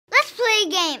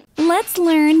Mystery game! Let's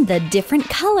learn the different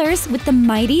colors with the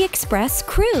Mighty Express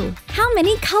crew. How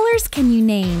many colors can you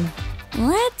name?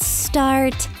 Let's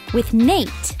start with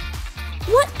Nate.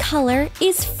 What color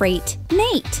is Freight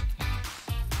Nate?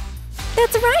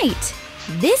 That's right!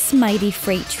 This mighty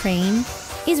freight train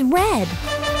is red.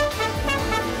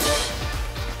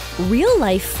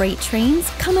 Real-life freight trains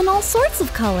come in all sorts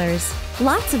of colors.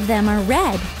 Lots of them are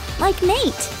red, like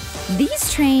Nate.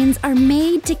 These trains are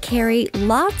made to carry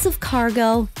lots of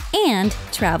cargo and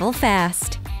travel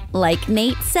fast. Like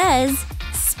Nate says,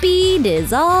 speed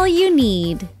is all you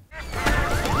need.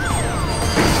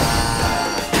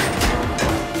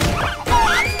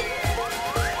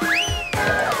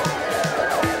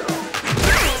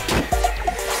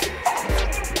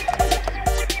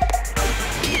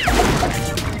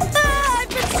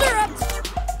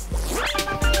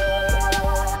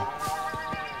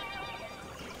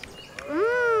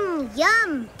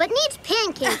 Yum, but needs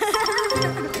pancakes.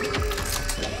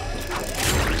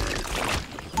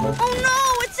 Oh no,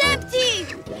 it's empty!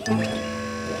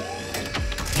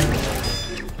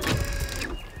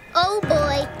 Oh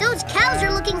boy, those cows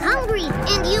are looking hungry,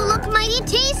 and you look mighty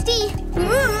tasty.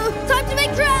 Time to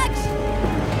make tracks!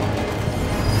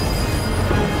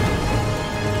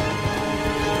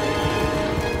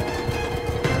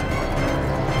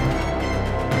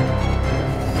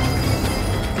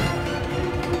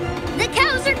 The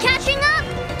cows are catching up!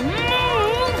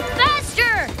 Move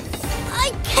faster!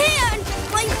 I can't!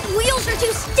 My wheels are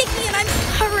too sticky and I'm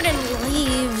covered in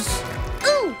leaves.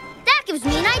 Ooh, that gives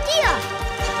me an idea!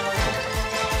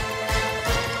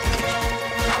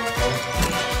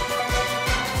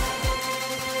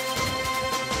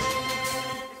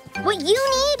 What you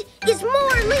need is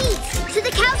more leaves, so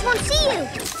the cows won't see you.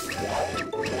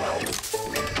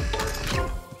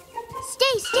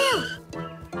 Stay still.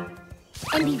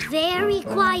 And be very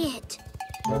quiet.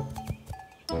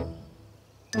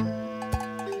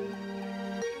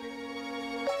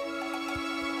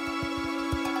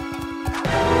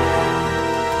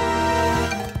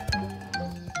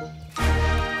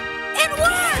 It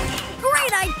worked!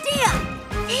 Great idea!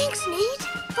 Thanks, Nate.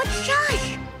 But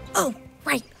shush. Oh,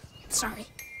 right. Sorry.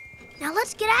 Now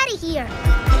let's get out of here.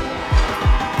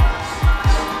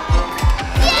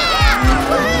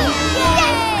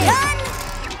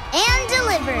 And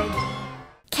delivered.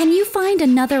 Can you find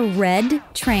another red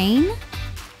train?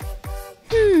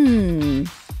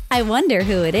 I wonder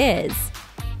who it is.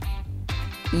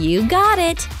 You got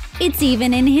it. It's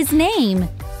even in his name.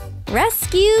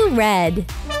 Rescue Red.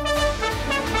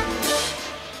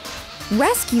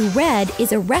 Rescue Red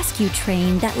is a rescue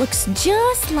train that looks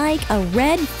just like a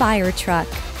red fire truck.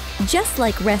 Just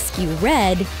like Rescue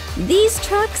Red, these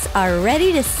trucks are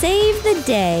ready to save the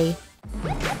day.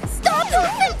 Stop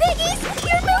moving, piggies!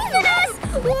 You're moving us!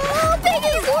 Whoa,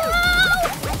 piggies, whoa!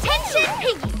 Attention,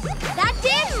 piggies! That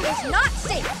dance is not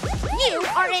safe. You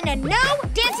are in a no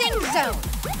dancing zone.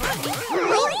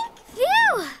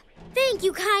 Phew! Thank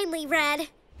you kindly, Red.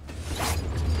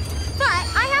 But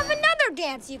I have another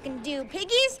dance you can do,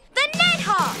 piggies. The net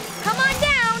hop. Come on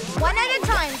down. One at a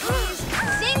time, please.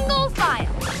 Single file.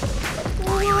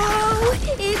 Whoa!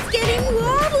 It's getting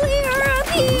wobblier up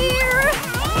here!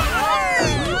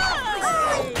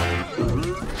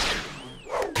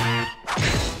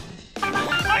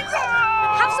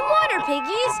 Have some water,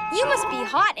 piggies. You must be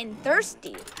hot and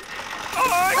thirsty.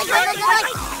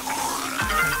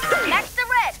 Next to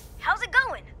Red. How's it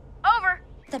going? Over.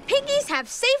 The piggies have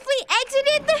safely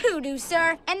exited the hoodoo,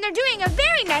 sir, and they're doing a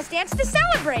very nice dance to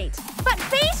celebrate. But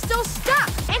Faye's still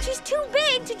stuck, and she's too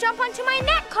big to jump onto my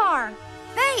net car.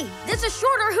 Hey, there's a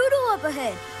shorter hoodoo up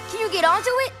ahead. Can you get onto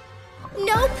it?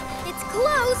 Nope, it's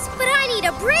close, but I need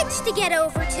a bridge to get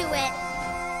over to it.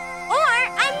 Or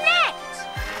a net.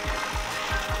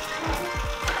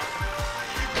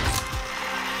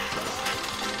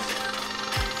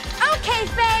 Okay,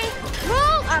 Faye,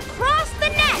 roll across the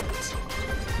net.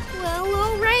 Well,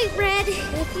 all right, Red,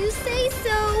 if you say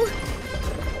so.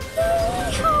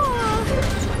 Yee-haw!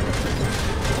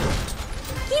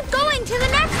 Keep going to the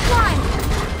next one.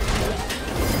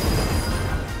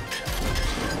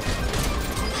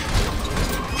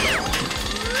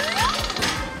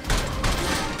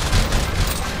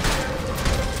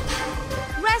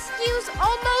 Rescue's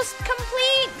almost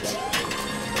complete.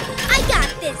 I got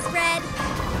this, Red.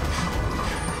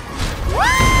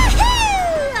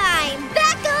 Woohoo! I'm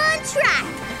back on track.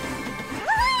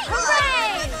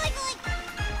 Hooray!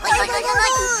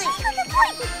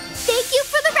 Thank you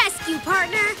for the rescue,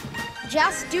 partner.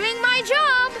 Just doing my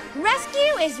job.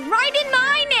 Rescue is right in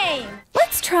my name.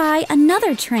 Let's try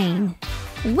another train.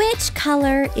 Which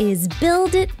color is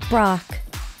Build It Brock?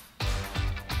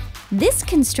 This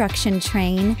construction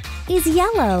train is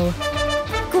yellow.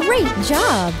 Great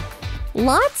job!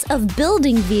 Lots of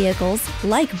building vehicles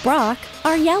like Brock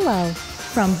are yellow.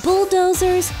 From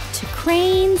bulldozers to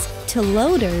cranes to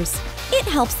loaders, it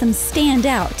helps them stand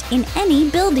out in any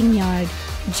building yard.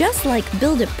 Just like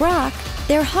Build It Brock,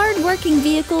 they're hard-working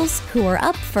vehicles who are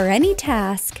up for any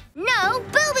task. No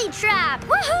booby trap!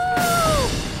 Woohoo!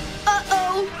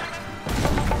 Uh-oh.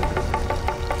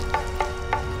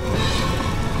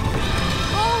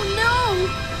 Oh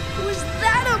no! Was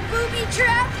that a booby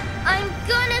trap? I'm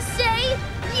gonna say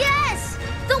yes!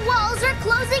 The walls are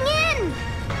closing in!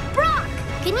 Brock,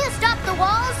 can you stop the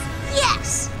walls?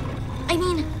 Yes! I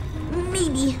mean,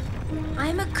 maybe.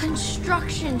 I'm a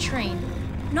construction train,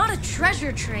 not a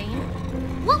treasure train.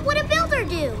 What would a builder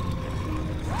do?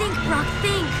 Think, Brock,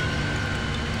 think.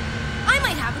 I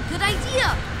might have a good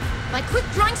idea. My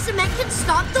quick-drying cement can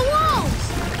stop the walls.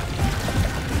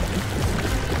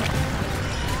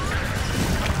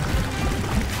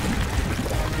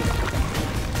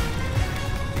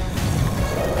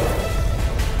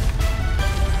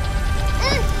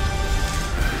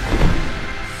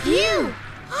 Phew!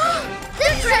 The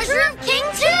treasure of King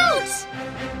Toots!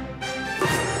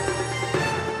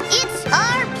 It's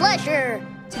our pleasure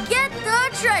To get the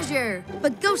treasure.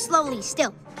 But go slowly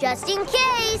still. just in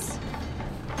case.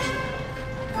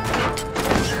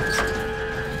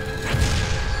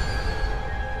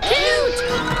 Toot!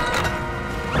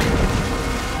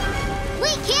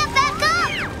 We can't back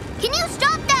up! Can you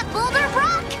stop that boulder,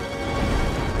 Brock?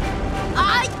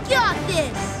 I got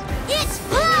this. It's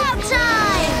plow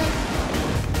time!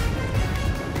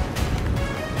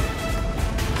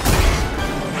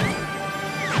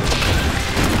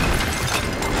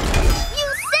 You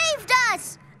saved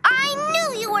us! I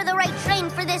knew you were the right train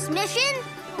for this mission.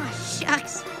 Oh,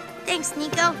 shucks. Thanks,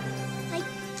 Nico. I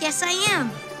guess I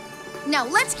am. Now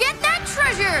let's get that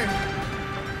treasure.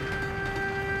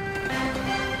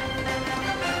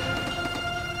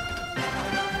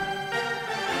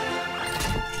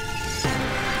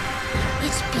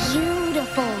 It's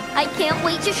beautiful. I can't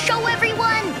wait to show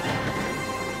everyone.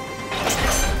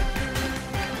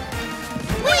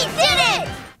 We did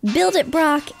it! Build It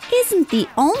Brock isn't the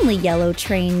only yellow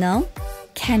train, though.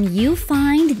 Can you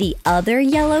find the other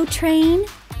yellow train?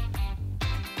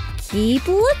 Keep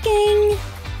looking.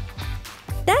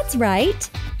 That's right.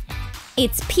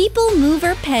 It's People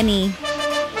Mover Penny.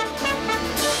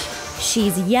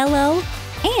 She's yellow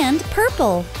and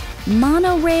purple.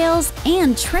 Monorails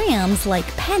and trams like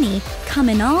Penny come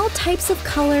in all types of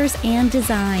colors and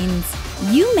designs.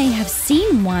 You may have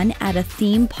seen one at a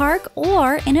theme park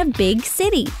or in a big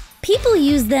city. People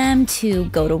use them to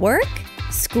go to work,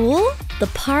 school, the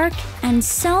park, and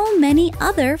so many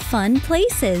other fun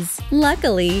places.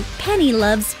 Luckily, Penny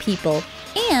loves people,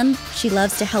 and she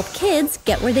loves to help kids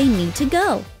get where they need to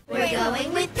go. We're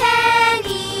going with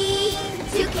Penny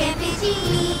to Camp Itchy.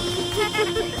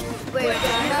 We're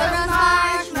gonna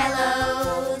roast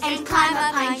marshmallows and climb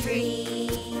a pine tree.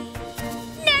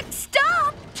 Next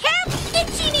stop, Camp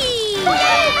Itchy.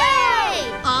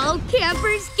 Yay! All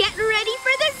campers get ready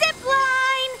for the zip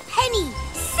line. Penny,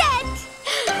 set.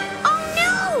 Oh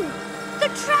no! The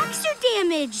tracks are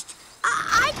damaged.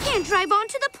 I can't drive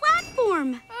onto the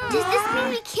platform. Does this mean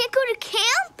we can't go to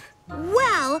camp?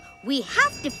 Well, we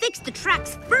have to fix the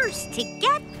tracks first to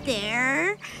get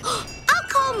there. I'll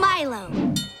call Milo.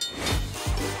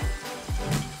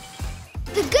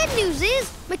 The good news is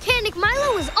Mechanic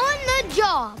Milo is on the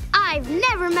job. I've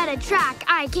never met a track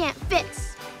I can't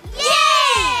fix.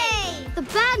 Yay! The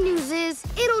bad news is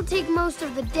it'll take most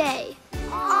of the day.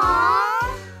 Aww.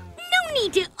 No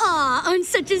need to awe on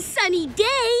such a sunny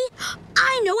day.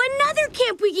 I know another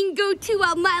camp we can go to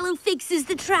while Milo fixes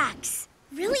the tracks.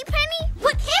 Really, Penny?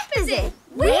 What camp is it?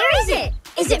 Where is it?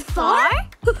 Is it far?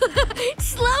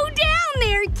 Slow down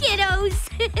there, kiddos.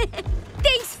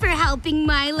 Thanks for helping,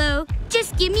 Milo.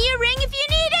 Just give me a ring if you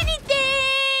need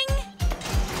anything.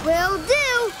 Will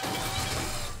do.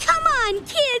 Come on,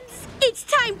 kids. It's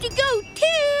time to go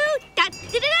to Camp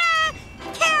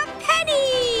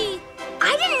Penny.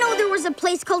 I didn't know there was a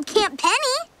place called Camp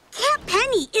Penny. Camp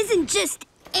Penny isn't just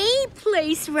a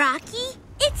place, Rocky.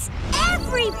 It's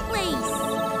every place.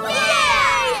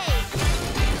 Yay!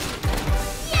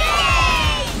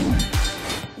 Yay!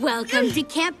 Welcome to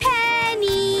Camp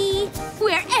Penny,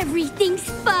 where everything's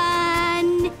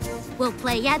fun. We'll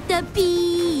play at the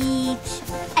beach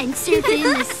and surf in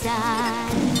the sun.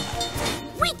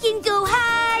 We can go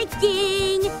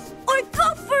hiking or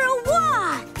go for a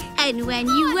walk. And when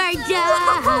you are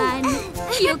done,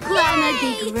 you'll climb a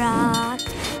big rock.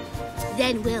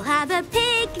 Then we'll have a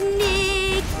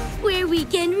picnic where we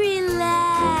can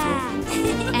relax.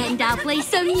 I'll play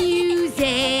some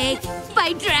music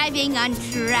by driving on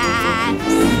tracks.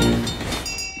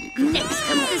 Next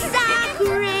comes the sack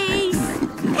race.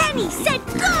 Penny, set,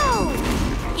 go!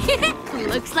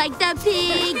 Looks like the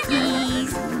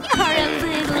piggies are a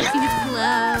little too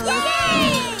slow.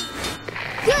 Yay!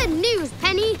 Good news,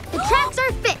 Penny. The tracks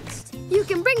are fixed. You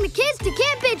can bring the kids to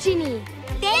Camp Itchy.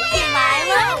 Thank you,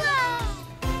 Milo.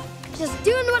 Just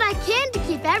doing what I can to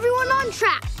keep everyone on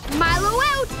track. Milo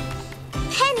out.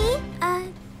 Penny,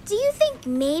 do you think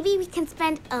maybe we can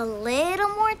spend a little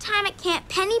more time at Camp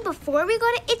Penny before we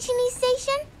go to Itchy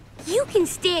Station? You can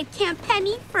stay at Camp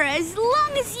Penny for as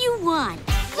long as you want.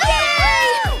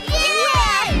 Yay!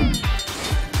 Yay!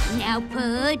 Now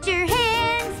put your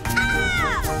hands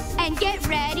up and get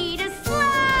ready to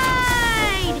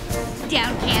slide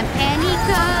down Camp Penny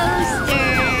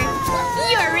Coaster.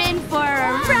 You're in for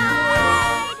a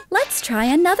ride. Let's try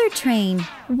another train.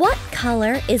 What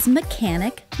color is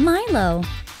Mechanic Milo?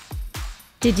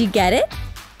 Did you get it?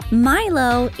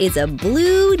 Milo is a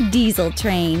blue diesel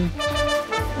train.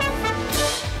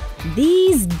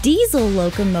 These diesel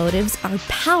locomotives are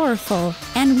powerful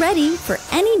and ready for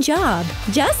any job,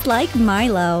 just like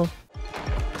Milo.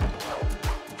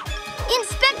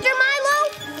 Inspector Milo,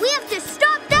 we have to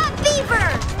stop that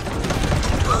beaver!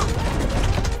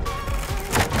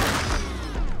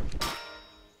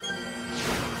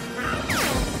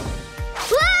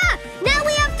 Ah! Now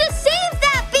we have to save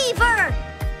that beaver!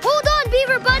 Hold on,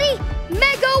 beaver buddy!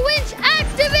 Mega winch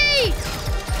activate!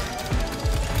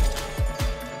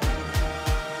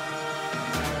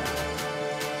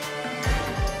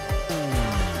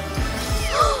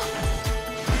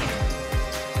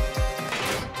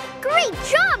 Great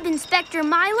job, Inspector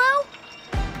Milo!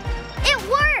 It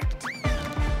worked!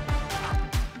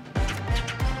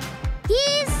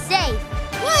 He's safe!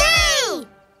 Yay!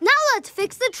 Now let's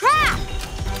fix the track!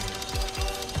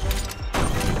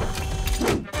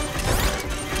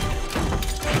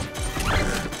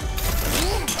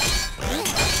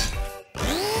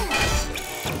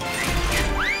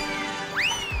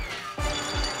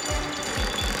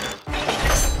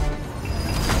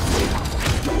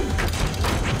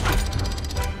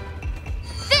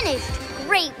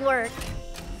 Great work.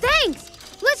 Thanks.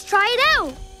 Let's try it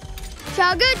out.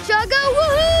 Chugga, chugga,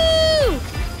 woohoo!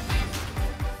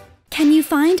 Can you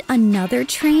find another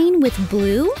train with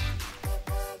blue?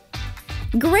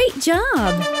 Great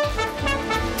job!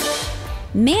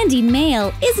 Mandy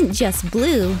Mail isn't just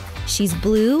blue. She's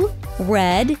blue,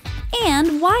 red,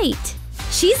 and white.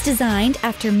 She's designed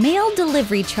after mail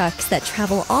delivery trucks that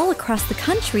travel all across the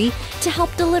country to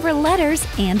help deliver letters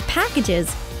and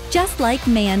packages, just like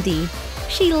Mandy.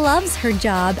 She loves her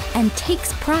job and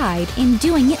takes pride in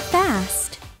doing it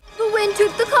fast. The wind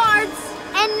took the cards.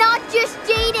 And not just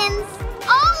Jaden's.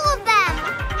 All of them.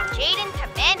 Jaden to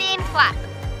Mandy and Flap.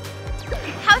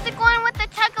 How's it going with the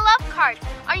Tug-O-Love card?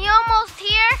 Are you almost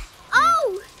here?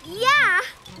 Oh, yeah.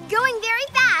 Going very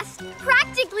fast.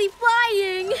 Practically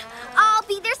flying. I'll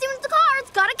be there soon with the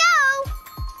cards. Gotta go.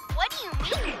 What do you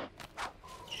mean?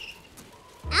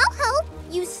 I'll help.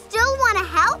 You still want to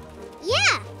help?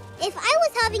 Yeah. If I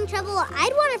was having trouble,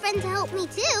 I'd want a friend to help me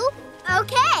too.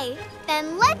 Okay.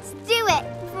 Then let's do it,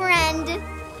 friend.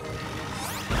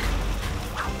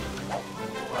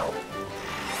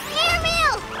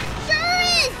 Airmail! Sure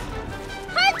is!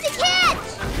 Hard to catch!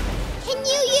 Can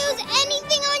you use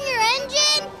anything on your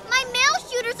engine? My mail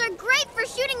shooters are great for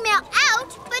shooting mail out,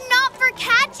 but not for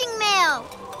catching mail.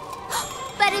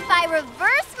 But if I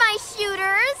reverse my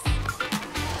shooters...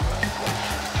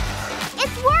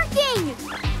 It's working!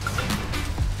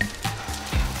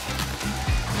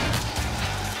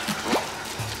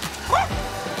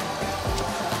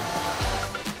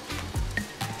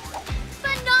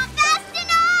 But not fast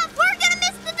enough! We're gonna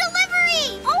miss the delivery!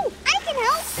 Oh, I can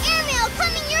help! Airmail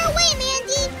coming your way,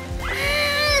 Mandy!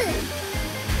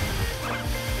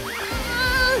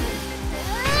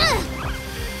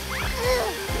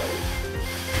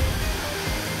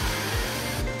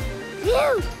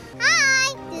 Phew! Hi!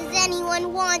 Does anyone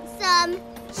want some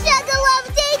Chug-A-Love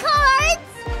Day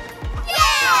cards?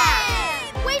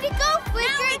 Yeah! Way to go, Flicker!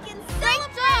 Now we can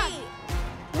celebrate!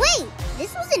 Wait,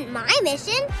 this wasn't my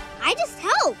mission. I just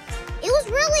helped. It was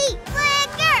really...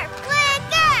 Flicker!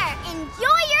 Flicker!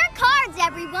 Enjoy your cards,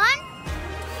 everyone!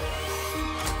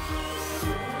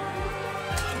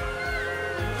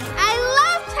 I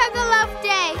love Chug-A-Love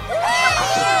Day!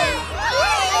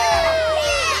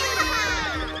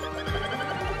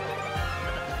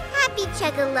 Happy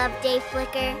Chug-A-Love Day,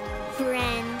 Flicker,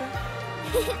 friend.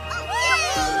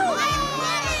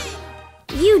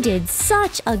 You did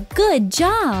such a good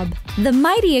job! The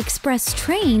Mighty Express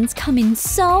trains come in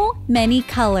so many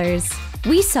colors.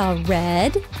 We saw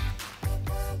red,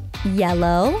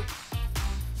 yellow,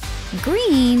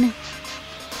 green,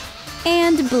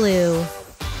 and blue.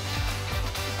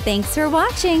 Thanks for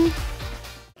watching!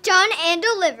 Done and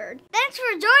delivered. Thanks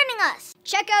for joining us.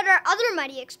 Check out our other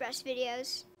Mighty Express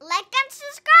videos. Like and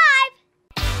subscribe.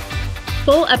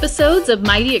 Full episodes of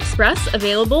Mighty Express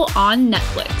available on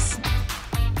Netflix.